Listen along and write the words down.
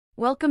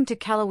Welcome to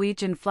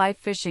Callawegin Fly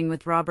Fishing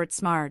with Robert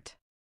Smart.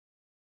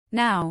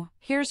 Now,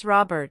 here's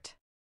Robert.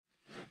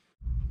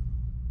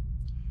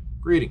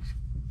 Greetings.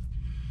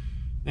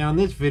 Now in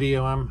this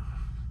video I'm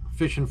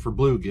fishing for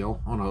bluegill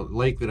on a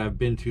lake that I've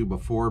been to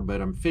before, but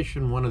I'm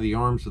fishing one of the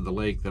arms of the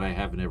lake that I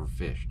haven't ever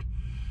fished.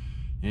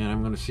 And I'm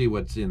going to see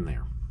what's in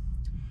there.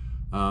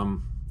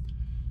 And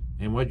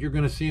what you're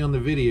going to see on the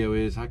video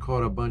is I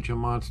caught a bunch of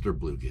monster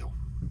bluegill.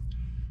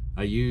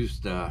 I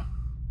used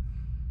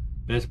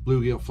best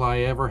bluegill fly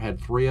ever, had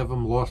 3 of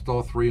them, lost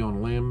all 3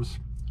 on limbs.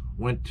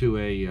 Went to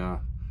a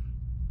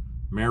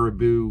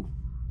marabou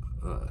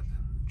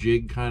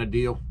jig kind of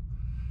deal.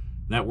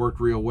 That worked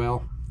real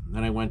well.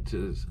 Then I went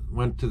to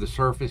the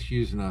surface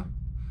using a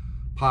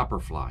popper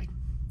fly.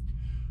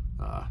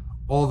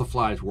 All the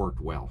flies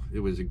worked well. It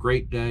was a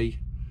great day,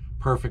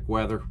 perfect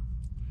weather,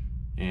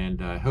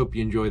 and I hope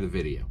you enjoy the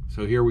video.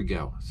 So here we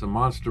go, some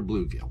monster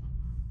bluegill.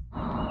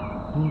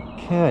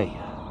 Okay,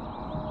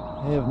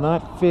 I have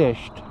not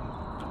fished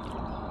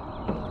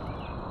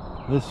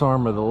this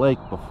arm of the lake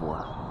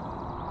before.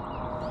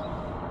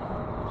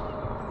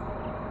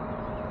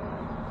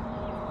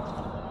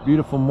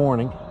 Beautiful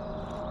morning,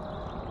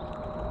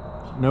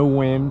 no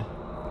wind.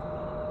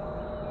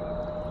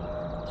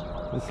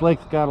 This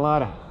lake's got a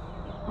lot of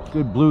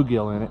good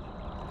bluegill in it.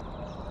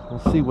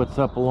 We'll see what's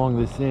up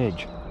along this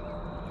edge.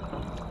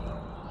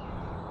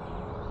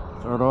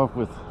 Start off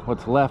with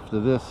what's left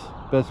of this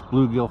best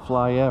bluegill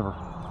fly ever.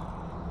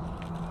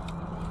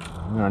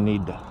 I'm gonna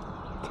need to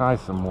tie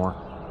some more.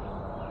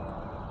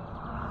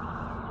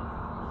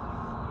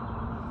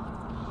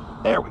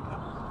 There we go.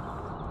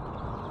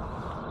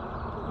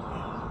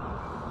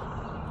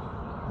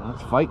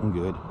 That's fighting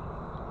good.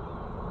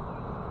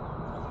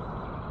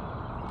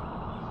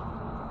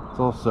 It's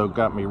also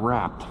got me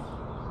wrapped.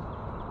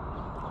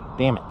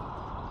 Damn it.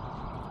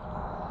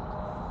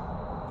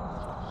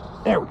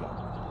 There we go.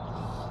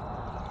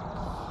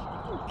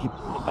 Keep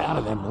them up out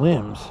of them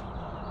limbs.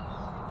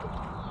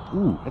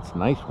 Ooh, that's a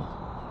nice one.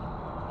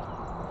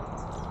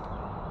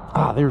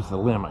 Ah, there's the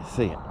limb, I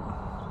see it.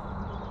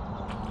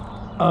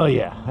 Oh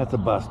yeah, that's a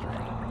buster.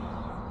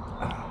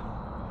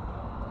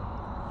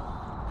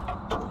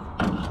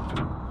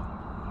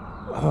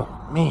 Oh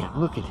man,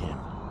 look at him.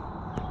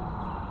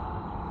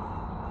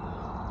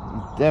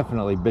 He's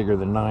definitely bigger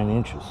than 9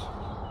 inches.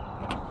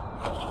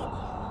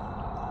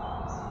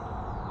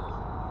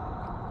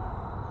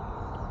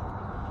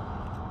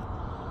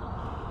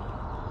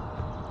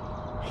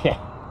 Yeah.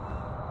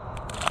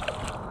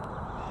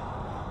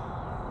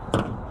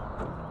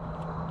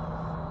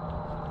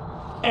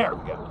 There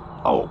we go.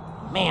 Oh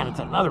man, it's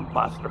another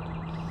buster.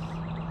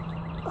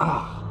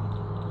 Ah.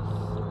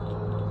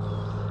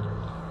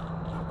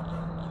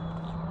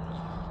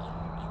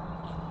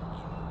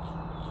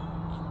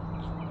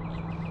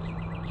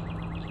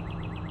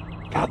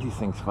 God, these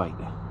things fight.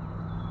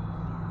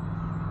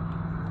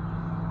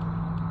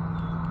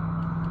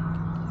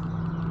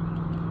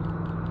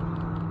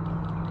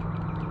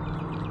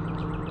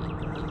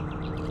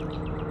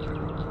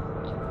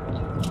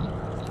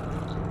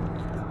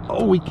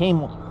 Oh, we came,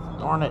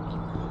 darn it.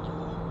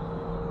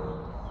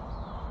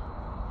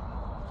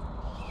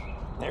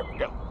 There we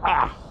go.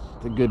 Ah,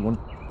 it's a good one.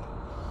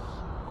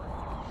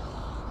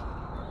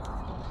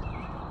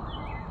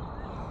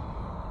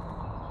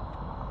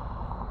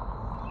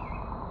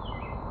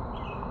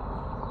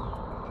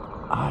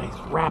 Ah,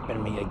 he's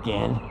wrapping me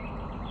again.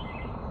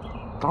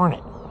 Darn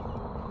it.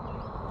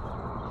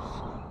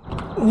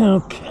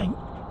 Okay.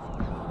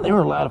 There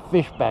were a lot of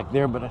fish back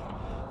there, but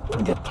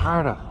I get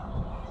tired of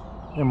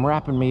them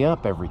wrapping me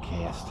up every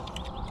cast.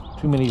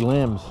 Too many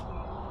limbs.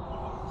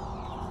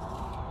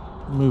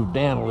 Move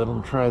down a little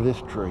and try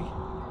this tree.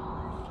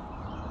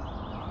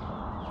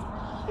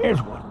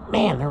 There's one.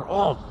 Man, they're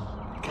all...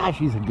 Gosh,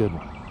 he's a good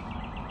one.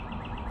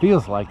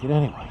 Feels like it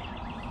anyway.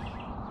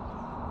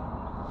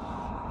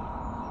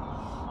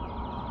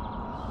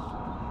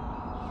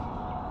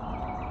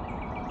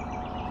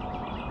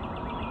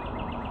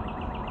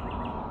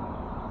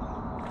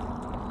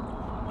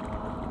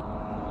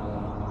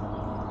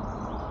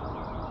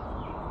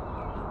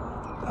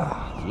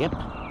 Yep.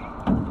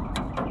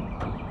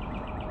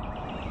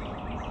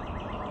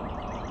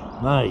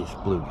 Nice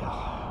bluegill.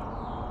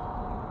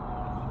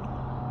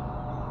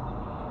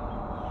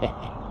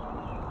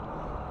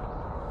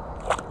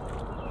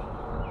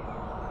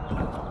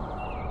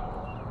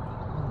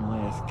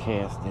 Last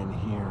cast in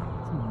here.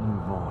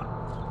 Move on.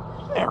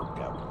 There we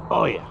go.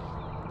 Oh yeah.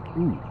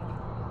 Ooh.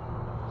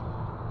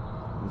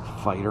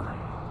 This fighter.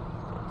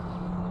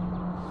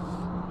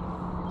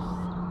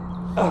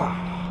 Ah.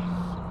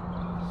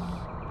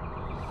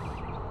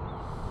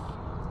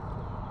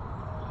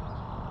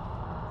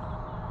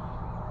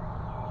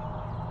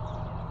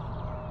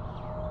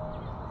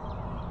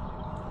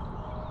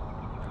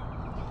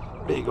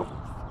 Big old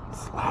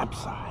slab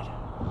side.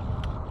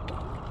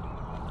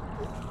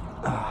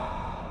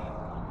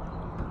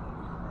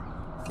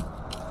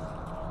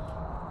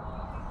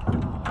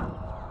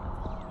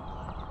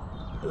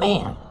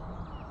 Man,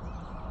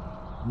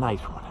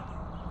 nice one.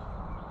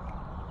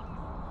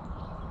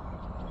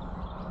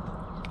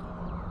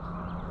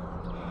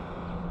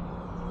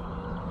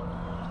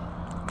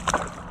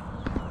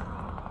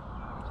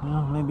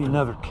 Well, maybe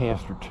another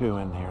cast or two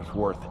in there is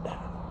worth it.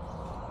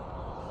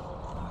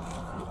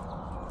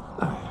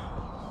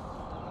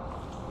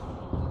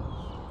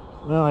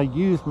 Well, I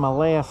used my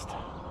last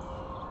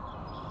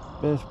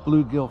best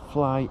bluegill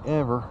fly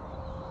ever.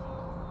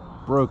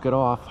 Broke it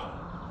off.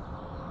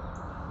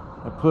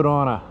 I put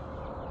on a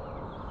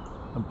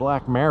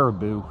black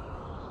marabou.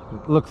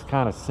 It looks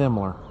kind of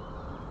similar.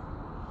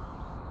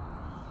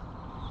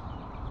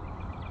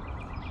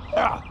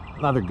 Ah,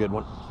 another good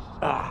one.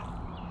 Ah.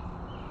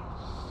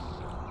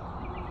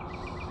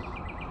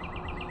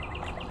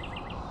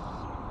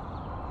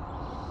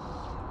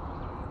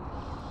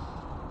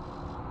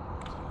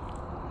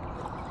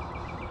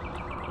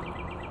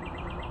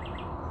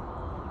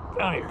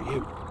 Come here,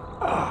 you.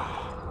 Ah.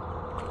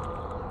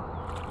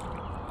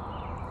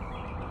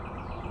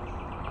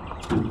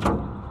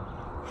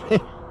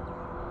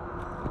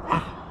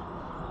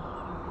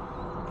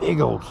 Big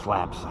old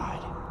slab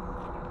side.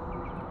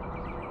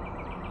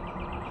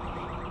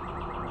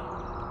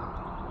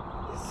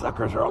 These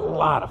suckers are a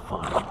lot of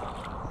fun.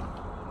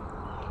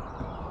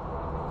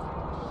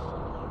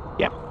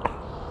 Yep,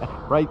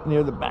 right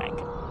near the bank.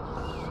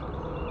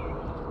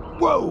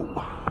 Whoa!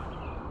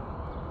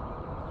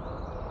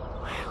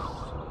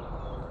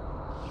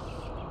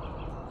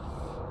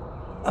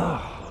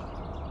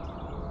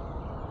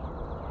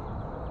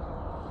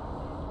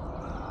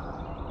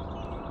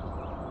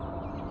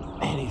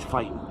 Man, he's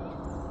fighting.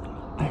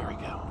 There we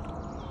go.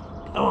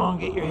 Come on,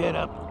 get your head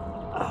up.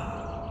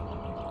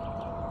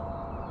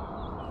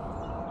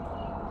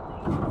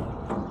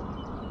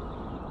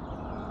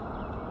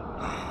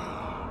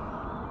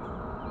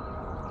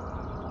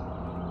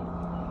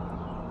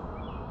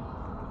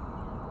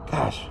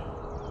 Gosh,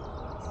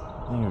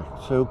 they're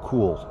so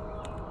cool.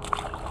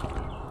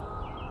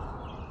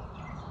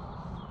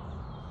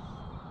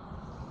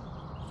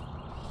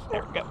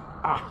 There we go.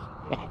 Ah.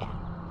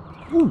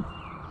 Woo.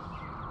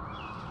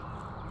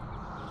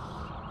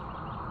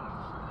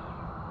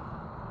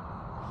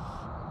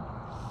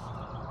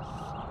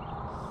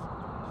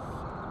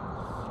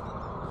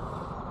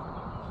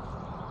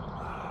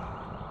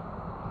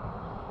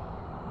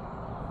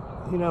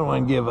 You don't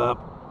want to give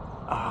up.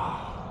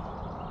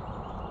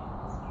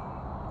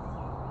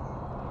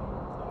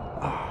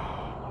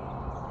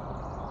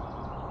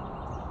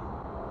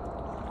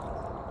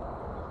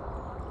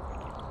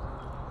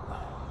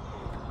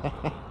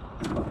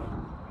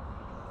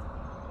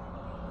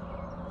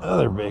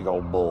 Another big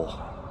old bull.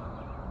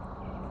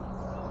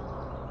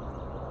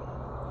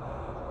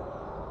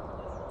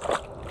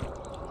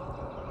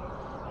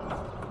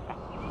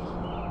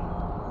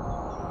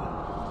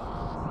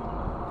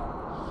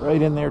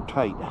 Right in there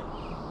tight.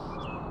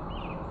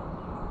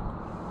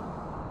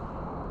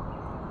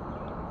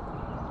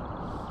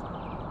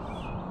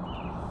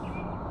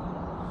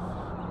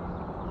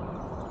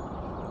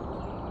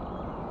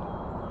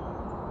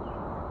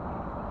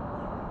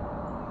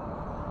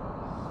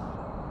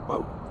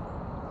 Whoa.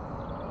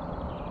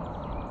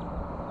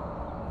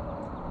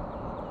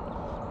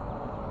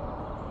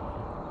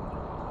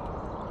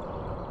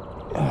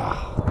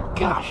 Ah,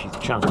 gosh, he's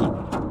chunky.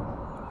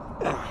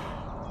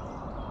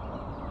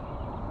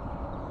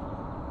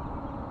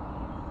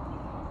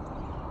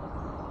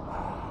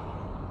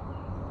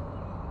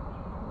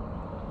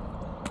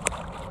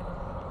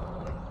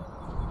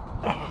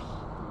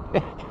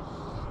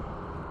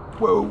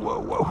 Whoa, whoa,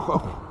 whoa, whoa.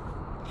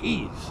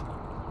 Jeez.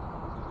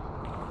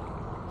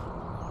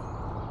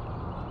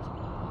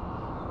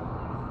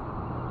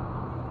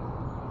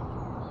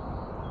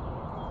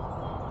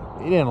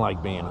 He didn't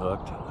like being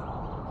hooked.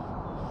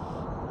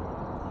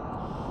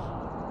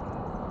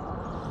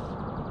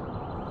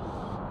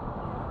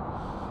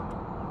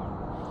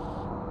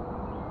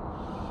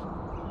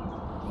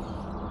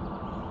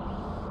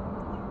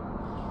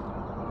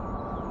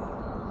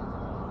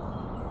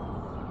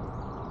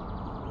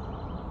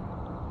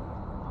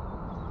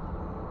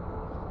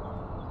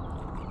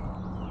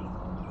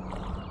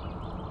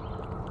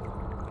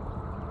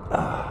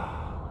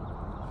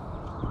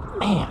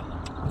 Man,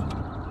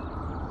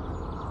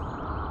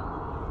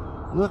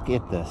 look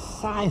at the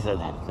size of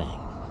that thing.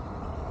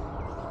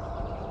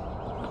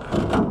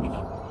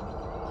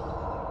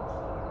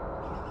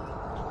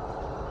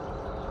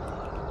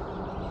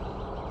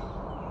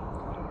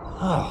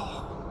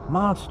 Oh,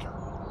 monster.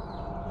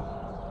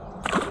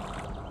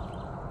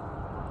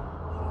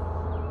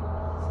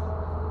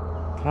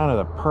 Kind of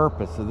the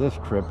purpose of this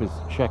trip is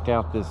to check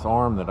out this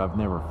arm that I've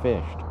never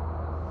fished.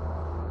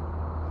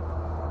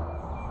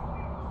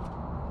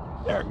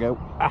 There we go.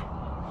 Ah.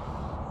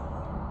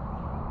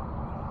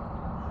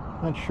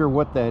 Not sure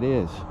what that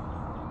is.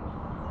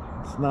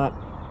 It's not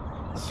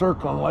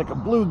circling like a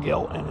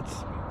bluegill, and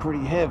it's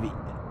pretty heavy.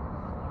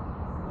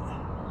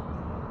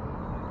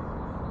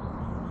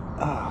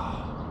 Ah.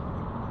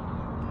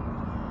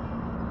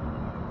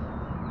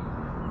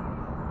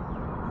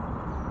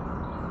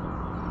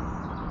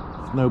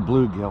 It's no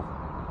bluegill.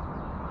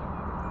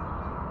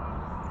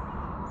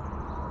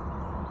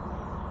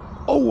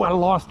 Oh, I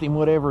lost him,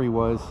 whatever he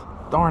was.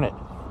 Darn it.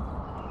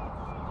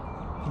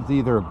 It's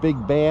either a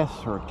big bass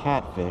or a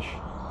catfish.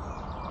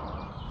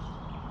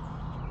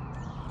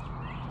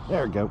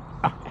 There we go.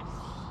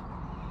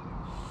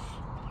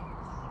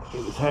 He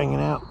was hanging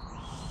out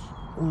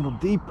a little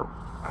deeper.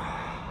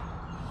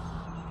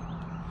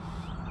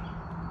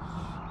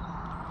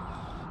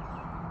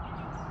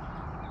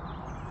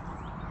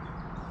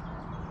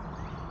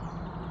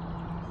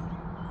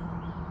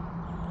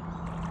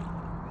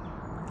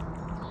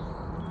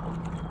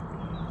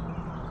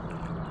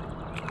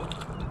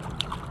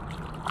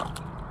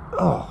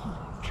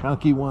 Oh,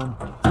 chunky one.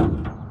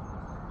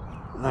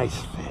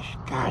 Nice fish.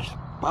 Gosh,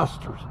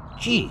 busters.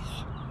 Jeez.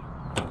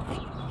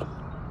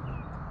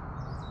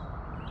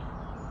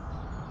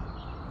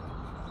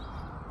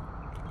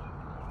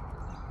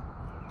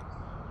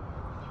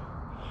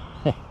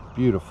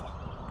 Beautiful.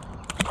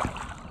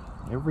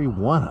 Every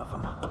one of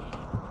them.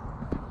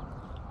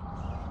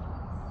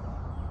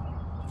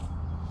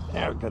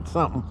 There, we got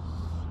something.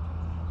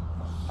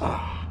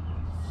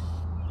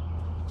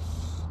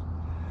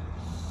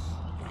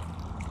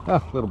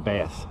 Oh, little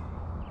bass.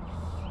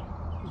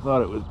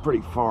 Thought it was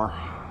pretty far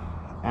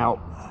out.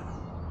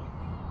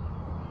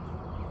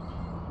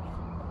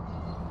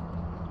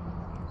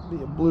 Be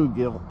a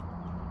bluegill.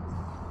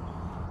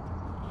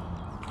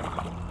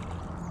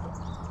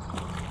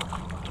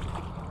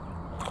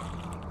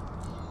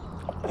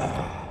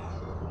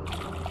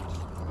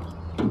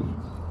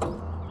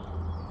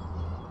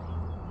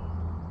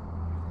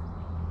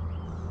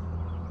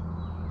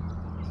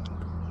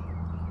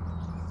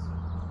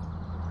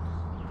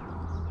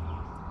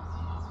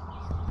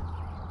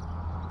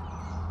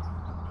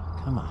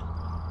 Come on.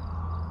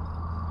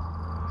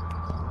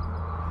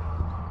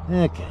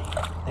 Okay,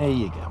 there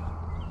you go.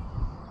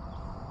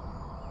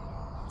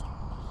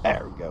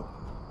 There we go.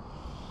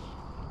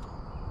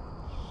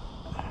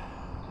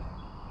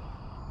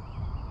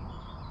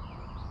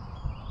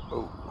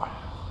 Oh.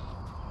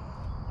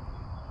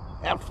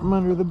 Out from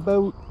under the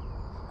boat.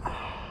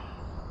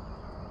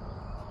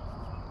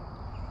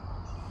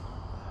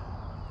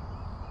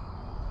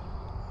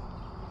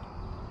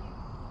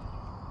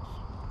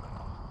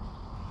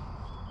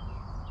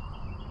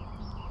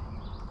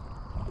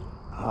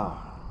 Oh,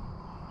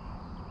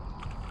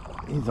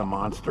 he's a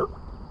monster.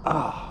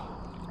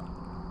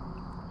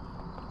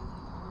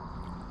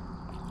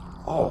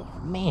 Oh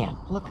man,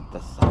 look at the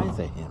size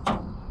of him.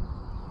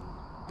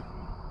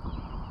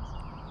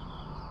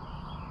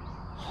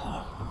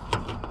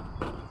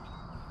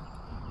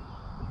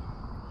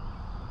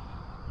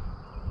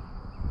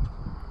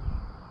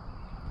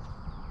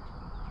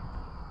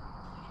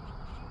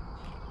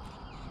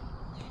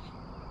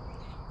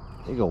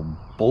 Big old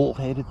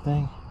bull-headed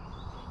thing.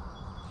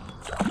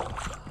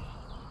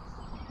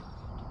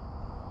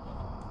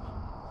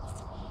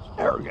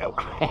 There we go.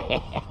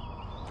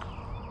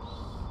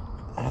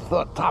 I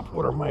thought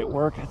topwater might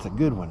work. That's a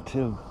good one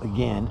too.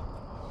 Again.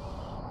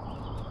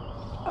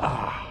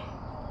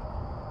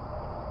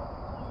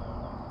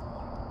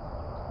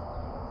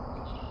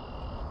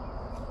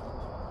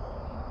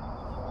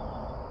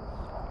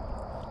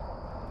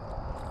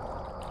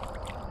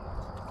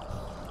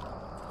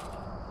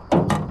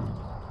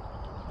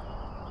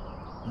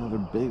 Another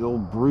big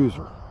old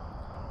bruiser.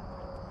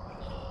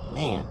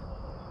 Man.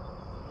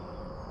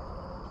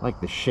 I like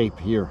the shape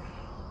here.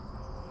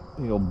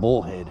 Big old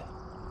bullhead.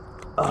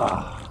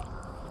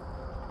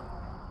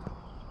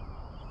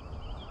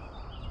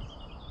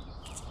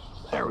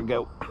 There we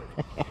go.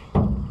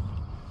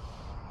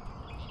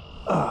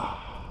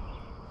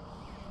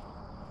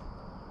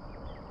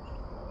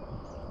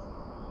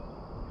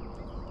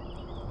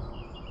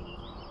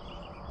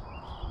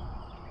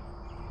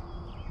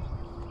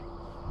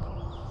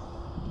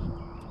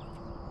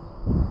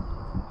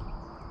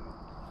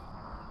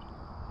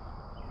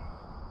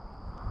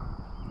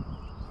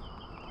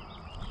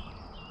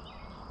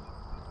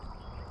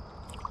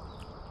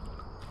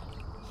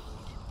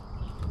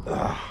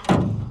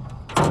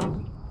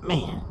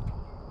 Man.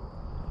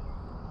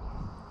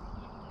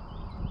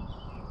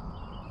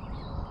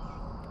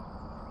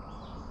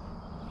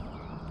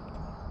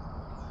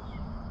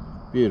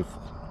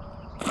 Beautiful.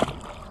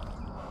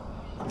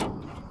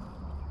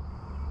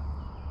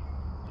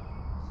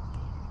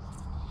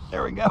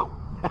 There we go.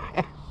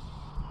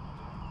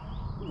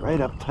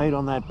 Right up tight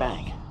on that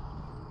bank.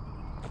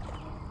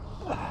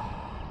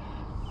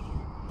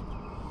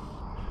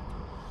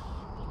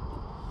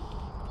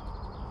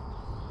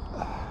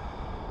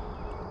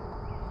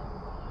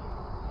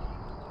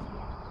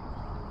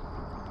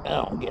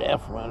 Oh, get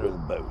out from under the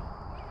boat,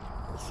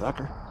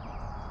 sucker.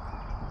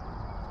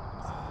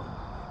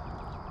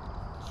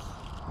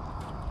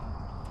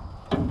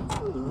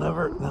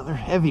 Another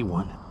heavy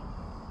one.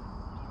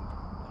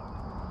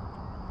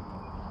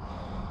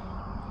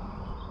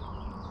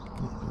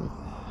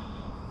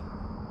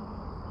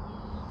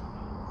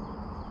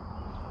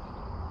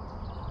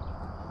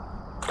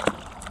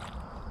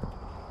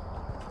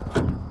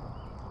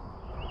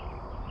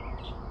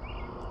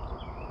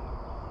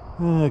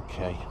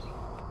 Okay.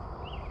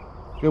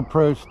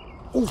 GoPro's.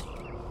 Oh,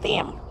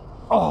 damn.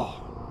 Oh.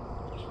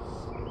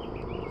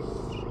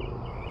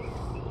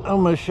 I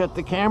almost shut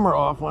the camera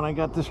off when I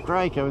got the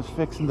strike. I was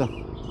fixing to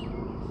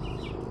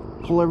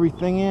pull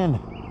everything in.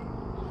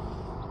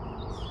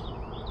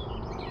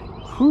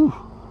 Whew.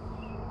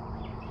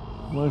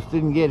 Almost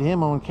didn't get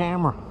him on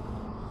camera.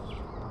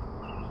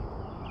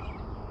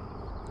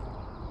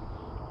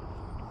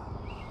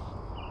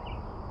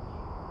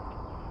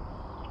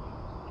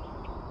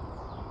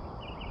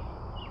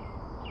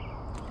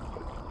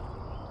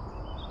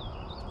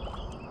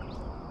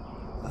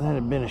 That'd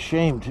have been a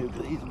shame too,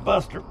 because he's a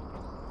buster.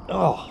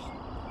 Oh.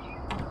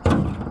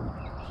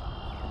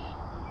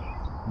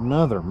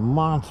 Another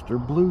monster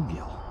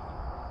bluegill.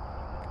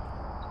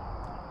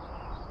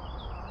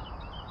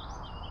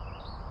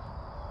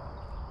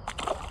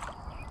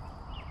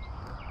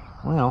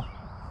 Well,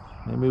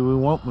 maybe we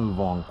won't move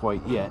on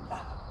quite yet.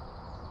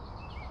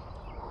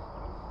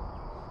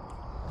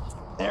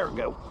 There we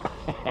go.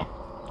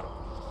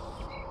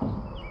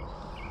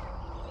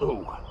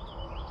 Oh.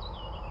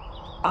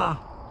 Ah.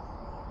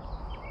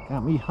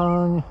 Got me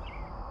hung.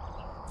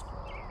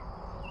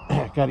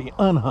 Got it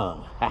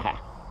unhung.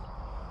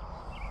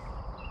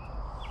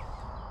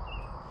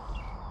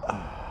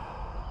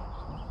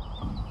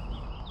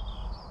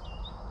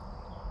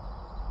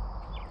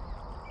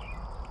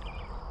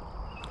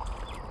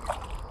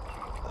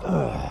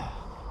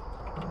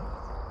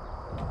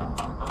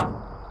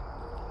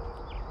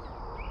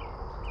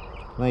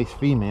 Nice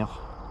female.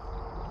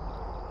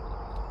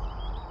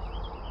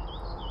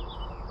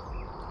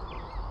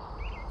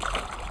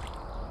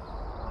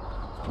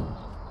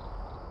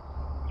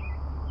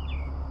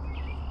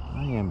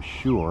 I am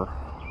sure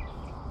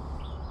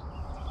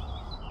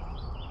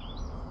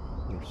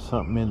there's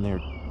something in there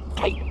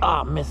tight.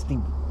 Ah, missed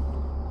him.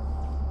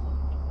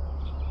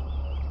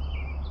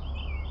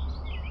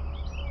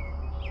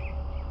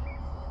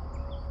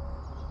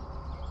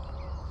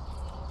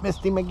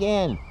 Missed him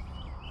again.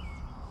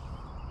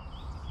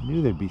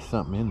 Knew there'd be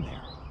something in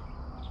there.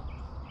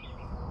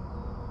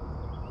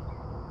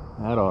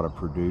 That ought to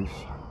produce.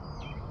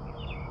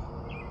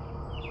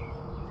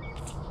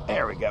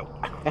 There we go.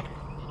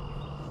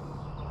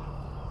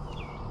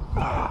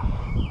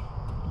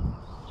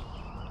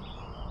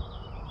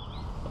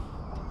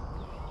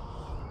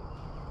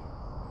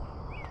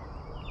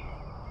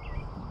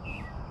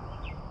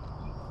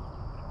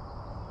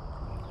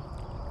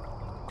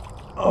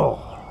 Oh,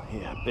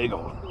 yeah, big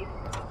old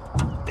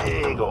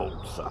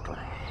sucker.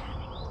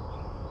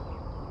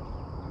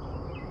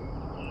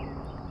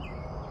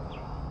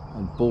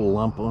 And bull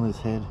lump on his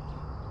head.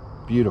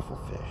 Beautiful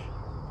fish.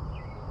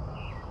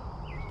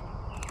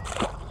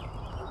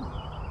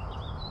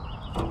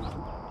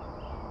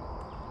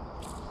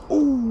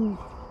 Ooh,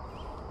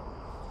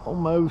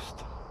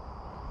 almost.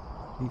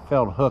 He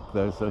felt hooked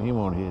though, so he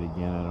won't hit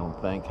again, I don't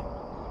think.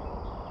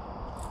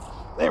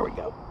 There we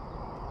go.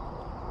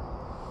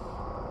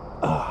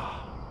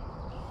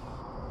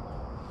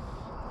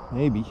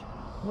 Maybe.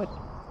 What?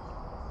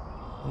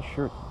 I'm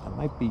sure that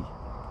might be.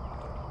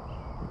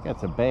 I think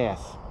that's a bass.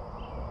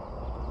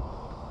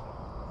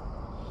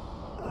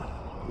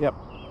 Yep.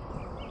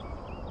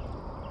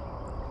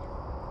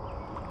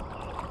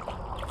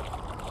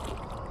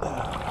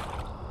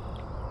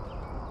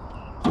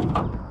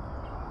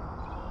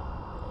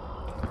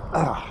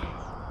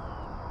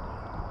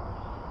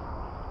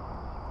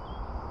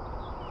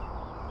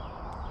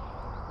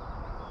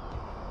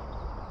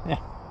 Yeah,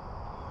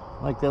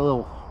 like that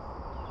little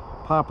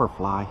popper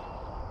fly.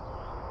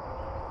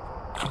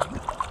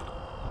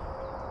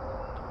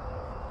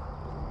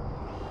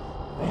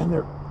 And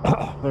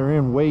they're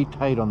in way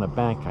tight on the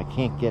bank. I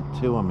can't get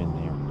to them in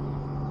there.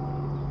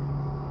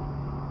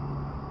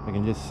 I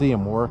can just see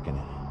them working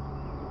it.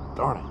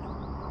 Darn it.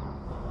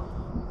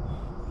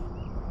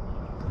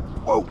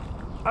 Whoa,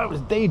 I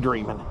was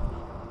daydreaming.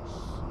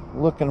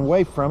 Looking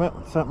away from it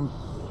when something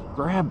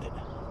grabbed it.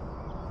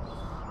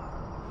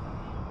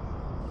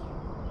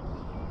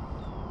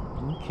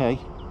 Okay.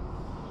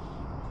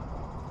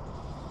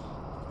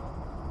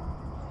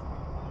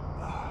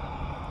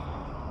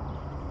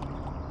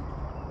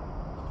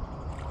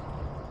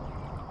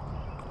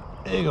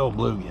 Big old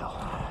bluegill.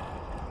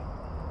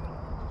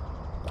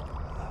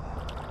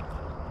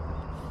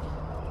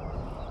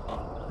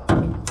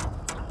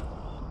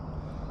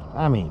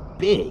 I mean,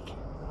 big.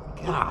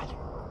 God.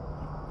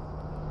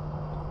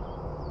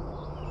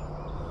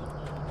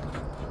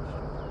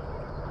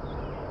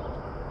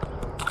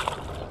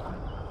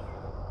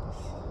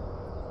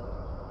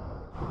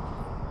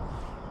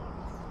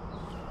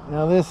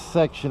 Now this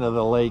section of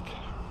the lake,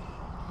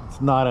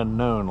 it's not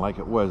unknown like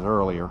it was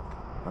earlier.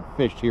 I've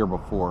fished here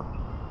before.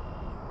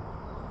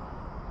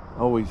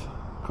 Always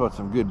caught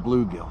some good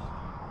bluegill.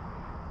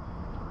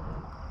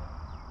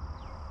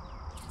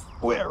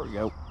 There we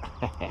go.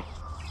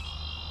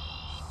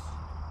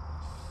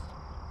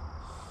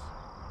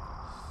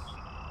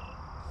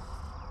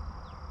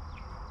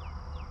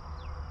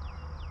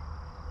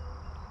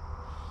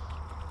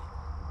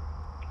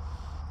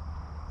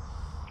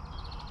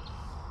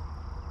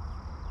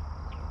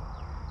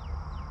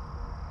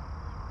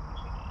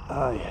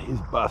 Oh yeah,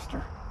 he's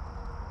Buster.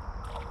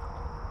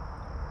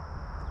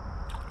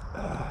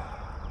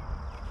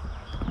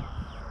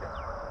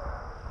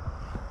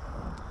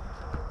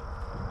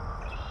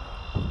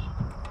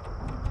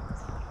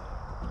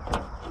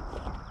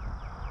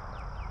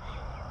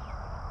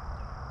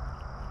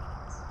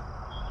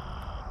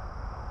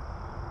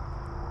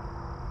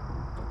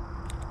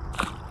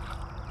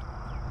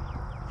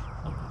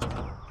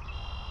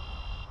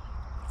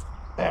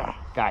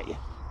 Got you.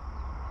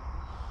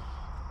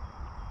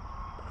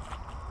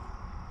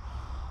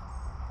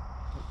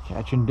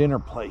 Catching dinner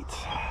plates.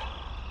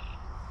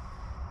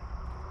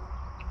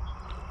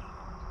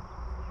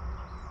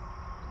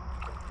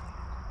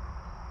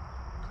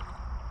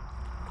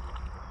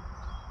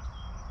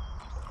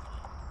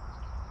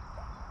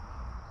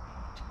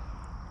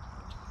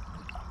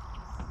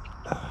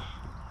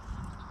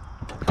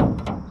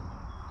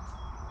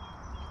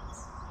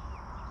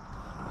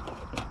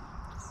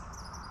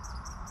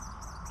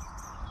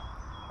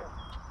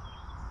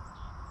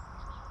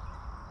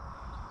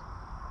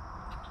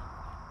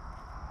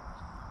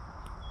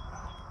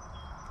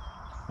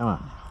 Come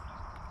on.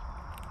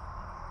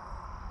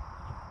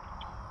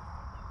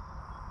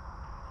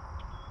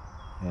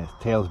 Yeah, his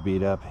tail's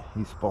beat up.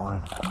 He's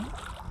spawning.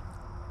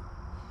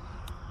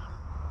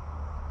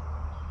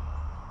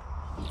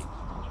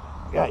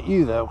 Got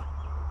you though.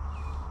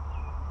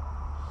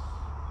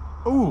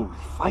 Ooh,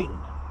 he's fighting.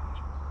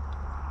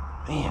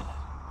 Man.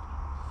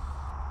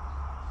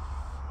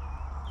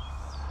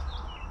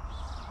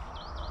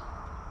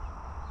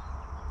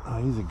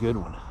 Oh, he's a good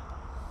one.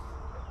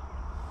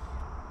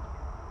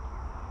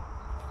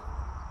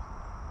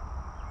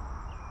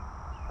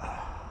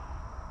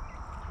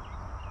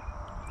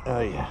 Oh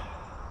yeah.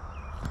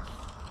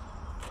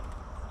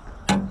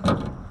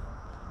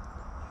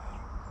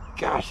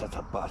 Gosh, that's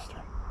a buster.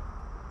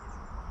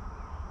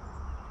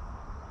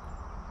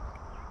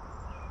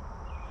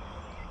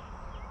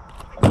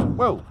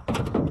 Whoa.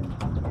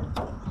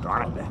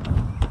 Darn it.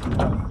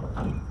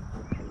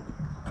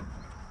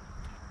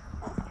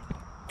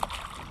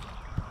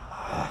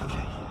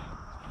 Okay.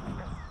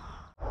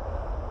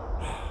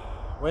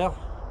 Well,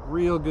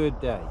 real good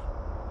day.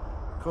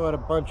 Caught a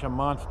bunch of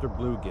monster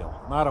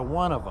bluegill. Not a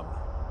one of them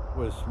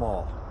was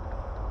small.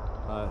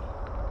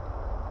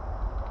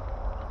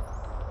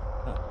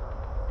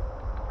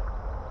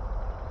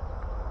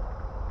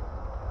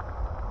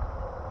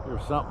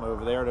 There's something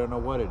over there. I don't know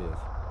what it is.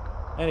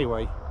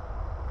 Anyway,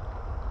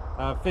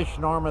 fished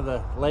an arm of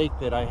the lake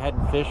that I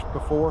hadn't fished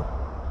before.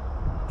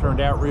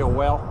 Turned out real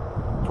well.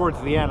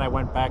 Towards the end, I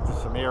went back to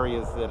some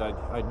areas that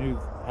I knew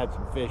had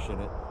some fish in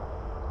it.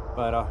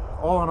 But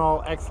all in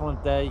all,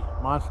 excellent day.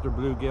 Monster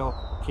bluegill,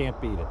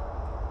 can't beat it.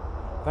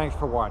 Thanks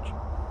for watching.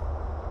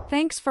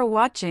 Thanks for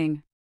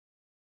watching.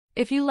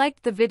 If you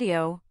liked the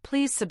video,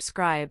 please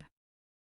subscribe.